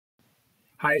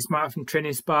Hi, it's Mark from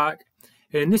Training Spark.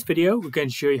 In this video, we're going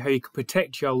to show you how you can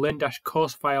protect your LearnDash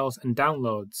course files and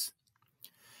downloads.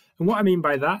 And what I mean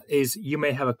by that is you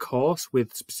may have a course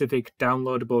with specific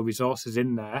downloadable resources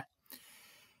in there.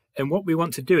 And what we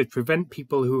want to do is prevent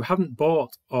people who haven't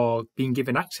bought or been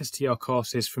given access to your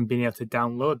courses from being able to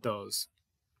download those.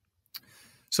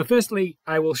 So firstly,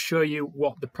 I will show you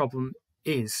what the problem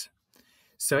is.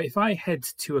 So if I head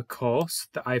to a course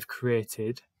that I've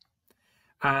created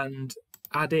and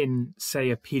add in, say,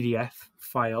 a PDF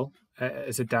file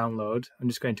as a download. I'm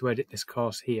just going to edit this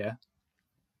course here.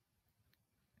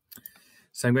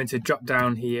 So I'm going to drop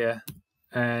down here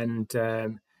and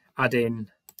add in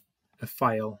a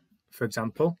file, for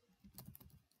example.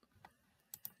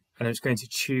 And I'm just going to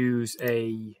choose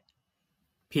a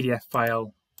PDF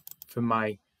file from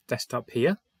my desktop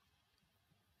here.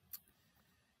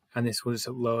 And this will just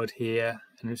upload here.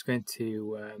 And I'm just going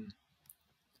to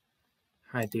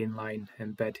hide the inline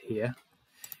embed here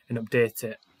and update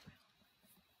it.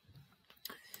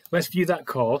 Let's view that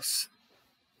course.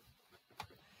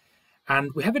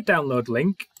 And we have a download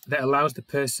link that allows the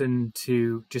person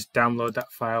to just download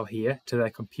that file here to their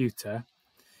computer.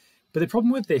 But the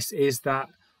problem with this is that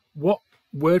what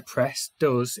WordPress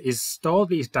does is store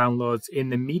these downloads in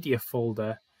the media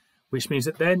folder, which means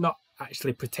that they're not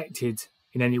actually protected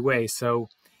in any way. So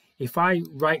if I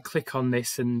right click on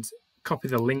this and copy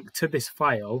the link to this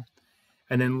file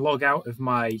and then log out of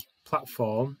my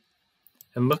platform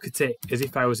and look at it as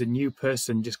if I was a new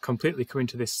person just completely coming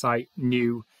to this site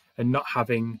new and not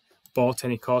having bought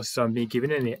any courses or being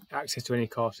given any access to any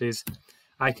courses,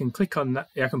 I can click on that,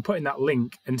 I can put in that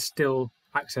link and still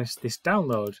access this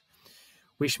download,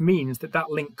 which means that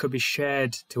that link could be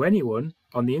shared to anyone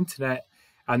on the internet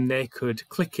and they could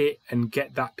click it and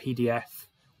get that PDF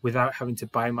without having to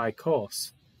buy my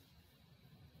course.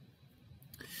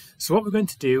 So what we're going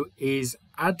to do is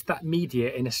add that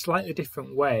media in a slightly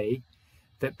different way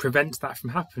that prevents that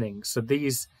from happening. So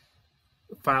these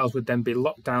files would then be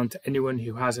locked down to anyone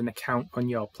who has an account on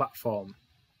your platform.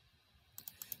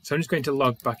 So I'm just going to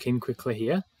log back in quickly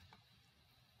here.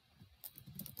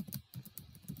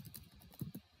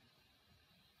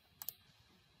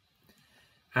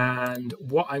 And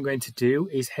what I'm going to do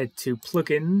is head to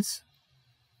Plugins,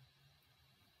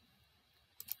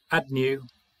 Add New,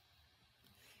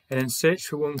 and then search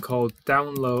for one called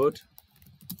Download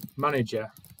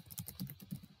Manager.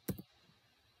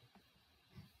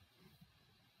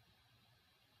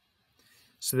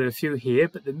 So there are a few here,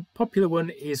 but the popular one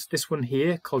is this one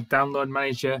here called Download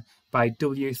Manager by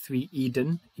W3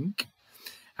 Eden Inc.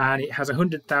 And it has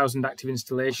 100,000 active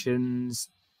installations,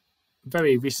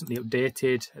 very recently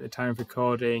updated at the time of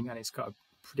recording, and it's got a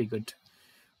pretty good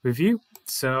review.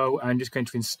 So I'm just going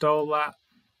to install that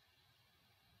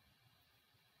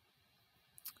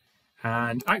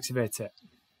and activate it.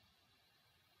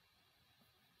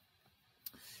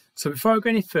 So before I go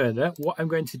any further, what I'm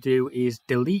going to do is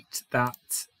delete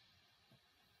that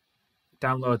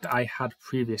download that I had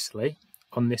previously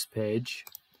on this page,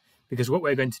 because what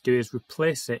we're going to do is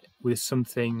replace it with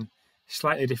something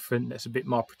slightly different that's a bit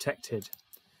more protected.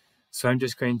 So I'm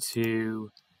just going to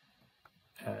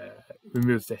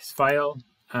remove this file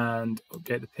and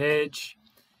update the page,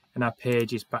 and our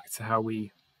page is back to how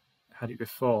we had it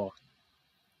before.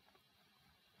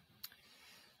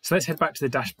 So let's head back to the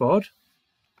dashboard.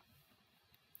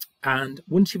 And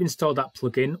once you've installed that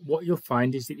plugin, what you'll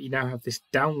find is that you now have this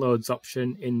downloads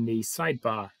option in the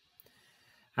sidebar.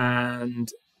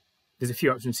 And there's a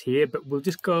few options here, but we'll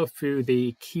just go through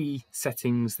the key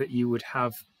settings that you would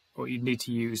have or you'd need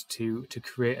to use to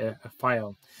create a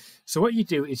file. So what you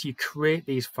do is you create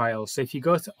these files. So if you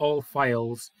go to all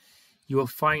files, you will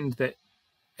find that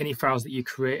any files that you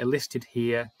create are listed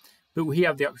here, but we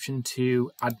have the option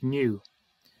to add new.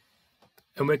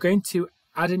 And we're going to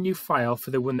add a new file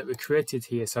for the one that we created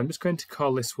here. So I'm just going to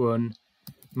call this one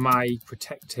My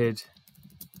Protected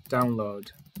Download.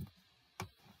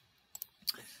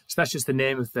 So that's just the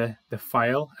name of the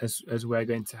file as we're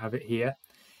going to have it here.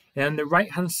 And on the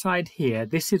right hand side here,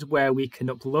 this is where we can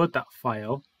upload that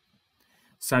file.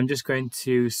 So I'm just going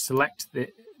to select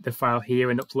the file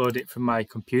here and upload it from my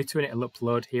computer, and it'll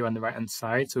upload here on the right hand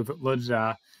side. So we've uploaded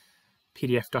our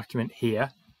PDF document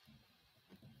here.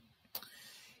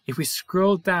 If we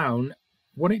scroll down,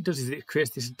 what it does is it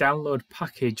creates this download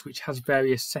package which has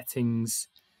various settings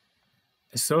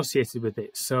associated with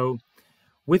it. So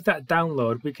with that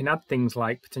download, we can add things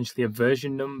like potentially a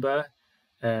version number,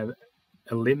 a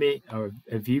limit or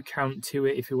a view count to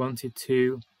it if we wanted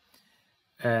to,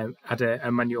 add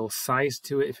a manual size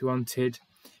to it if we wanted.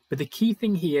 But the key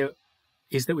thing here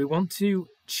is that we want to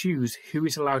choose who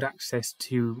is allowed access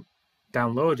to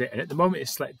download it. And at the moment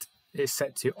it's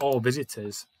set to all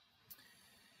visitors.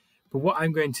 But what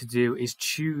I'm going to do is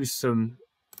choose some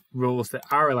roles that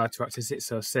are allowed to access it.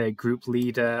 So say group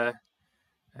leader,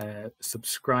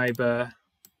 subscriber,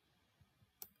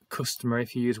 customer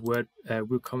if you use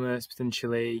WooCommerce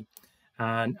potentially,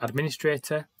 and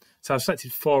administrator. So I've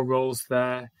selected 4 roles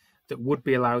there that would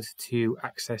be allowed to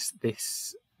access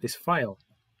this file.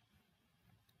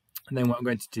 And then what I'm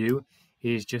going to do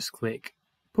is just click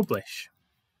publish.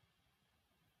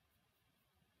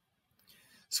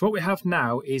 So what we have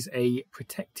now is a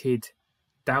protected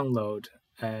download,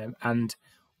 and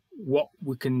what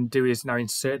we can do is now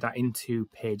insert that into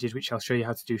Pages, which I'll show you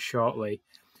how to do shortly.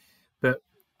 But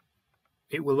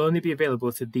it will only be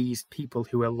available to these people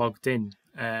who are logged in,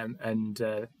 and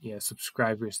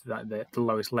subscribers, that the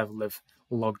lowest level of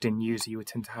logged in user you would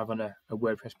tend to have on a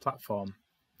WordPress platform.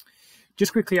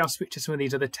 Just quickly, I'll switch to some of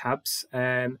these other tabs.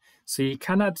 So you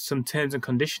can add some terms and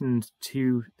conditions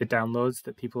to the downloads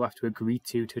that people have to agree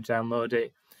to download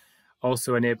it.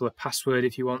 Also enable a password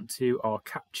if you want to, or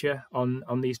capture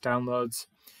on these downloads.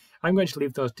 I'm going to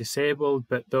leave those disabled,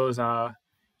 but those are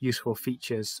useful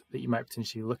features that you might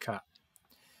potentially look at.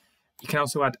 You can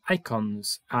also add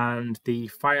icons, and the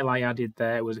file I added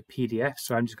there was a PDF,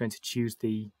 so I'm just going to choose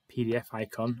the PDF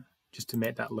icon just to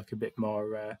make that look a bit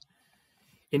more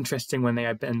interesting when they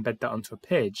embed that onto a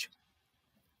page.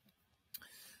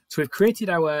 So we've created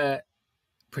our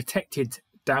protected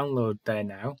download there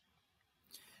now.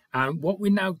 And what we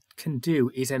now can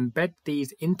do is embed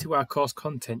these into our course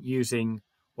content using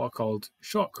what are called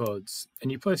shortcodes. And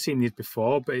you've probably seen these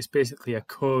before, but it's basically a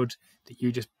code that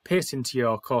you just paste into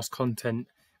your course content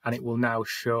and it will now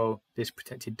show this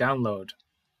protected download.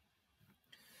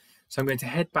 So I'm going to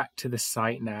head back to the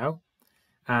site now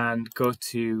and go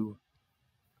to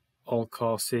all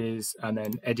courses and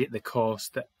then edit the course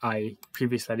that I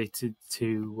previously edited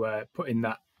to put in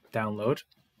that download.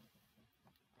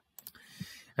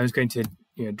 I'm just going to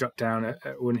drop down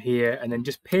at one here and then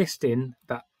just paste in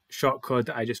that shortcode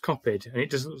that I just copied, and it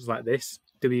just looks like this: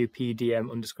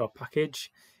 WPDM_package,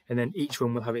 and then each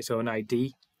one will have its own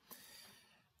ID.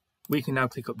 We can now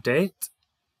click update,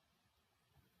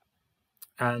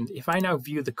 and if I now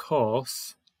view the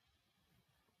course,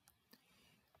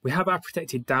 we have our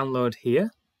protected download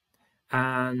here,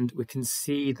 and we can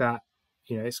see that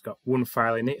it's got one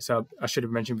file in it. So I should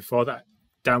have mentioned before that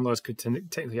downloads could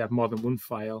technically have more than one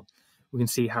file. We can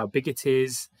see how big it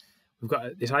is. We've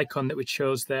got this icon that we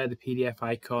chose there, the PDF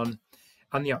icon,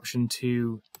 and the option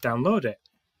to download it.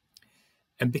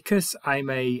 And because I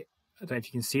don't know if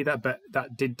you can see that, but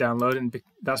that did download, and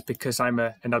that's because I'm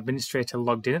an administrator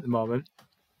logged in at the moment.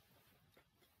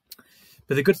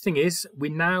 But the good thing is we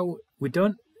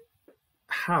don't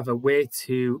have a way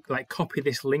to copy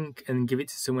this link and give it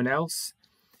to someone else.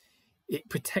 It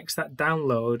protects that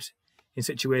download in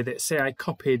such a way that, say I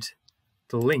copied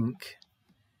the link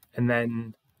and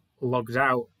then logged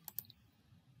out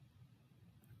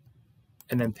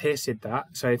and then pasted that.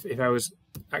 So if I was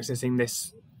accessing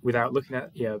this without looking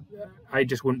at, I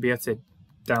just wouldn't be able to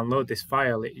download this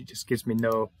file. It just gives me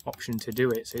no option to do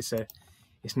it. So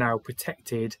it's now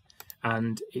protected,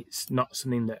 and it's not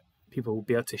something that people will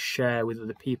be able to share with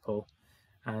other people.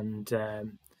 And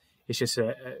it's just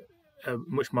a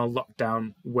much more locked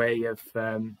down way of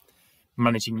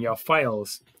managing your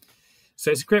files. So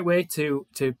it's a great way to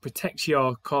protect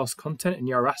your course content and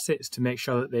your assets, to make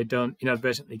sure that they don't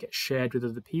inadvertently get shared with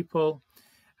other people.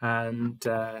 And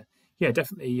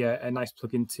definitely a nice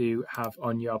plugin to have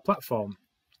on your platform.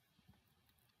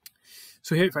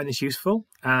 So I hope you found this useful,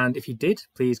 and if you did,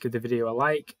 please give the video a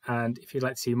like, and if you'd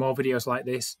like to see more videos like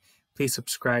this, please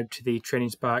subscribe to the Training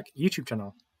Spark YouTube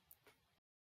channel.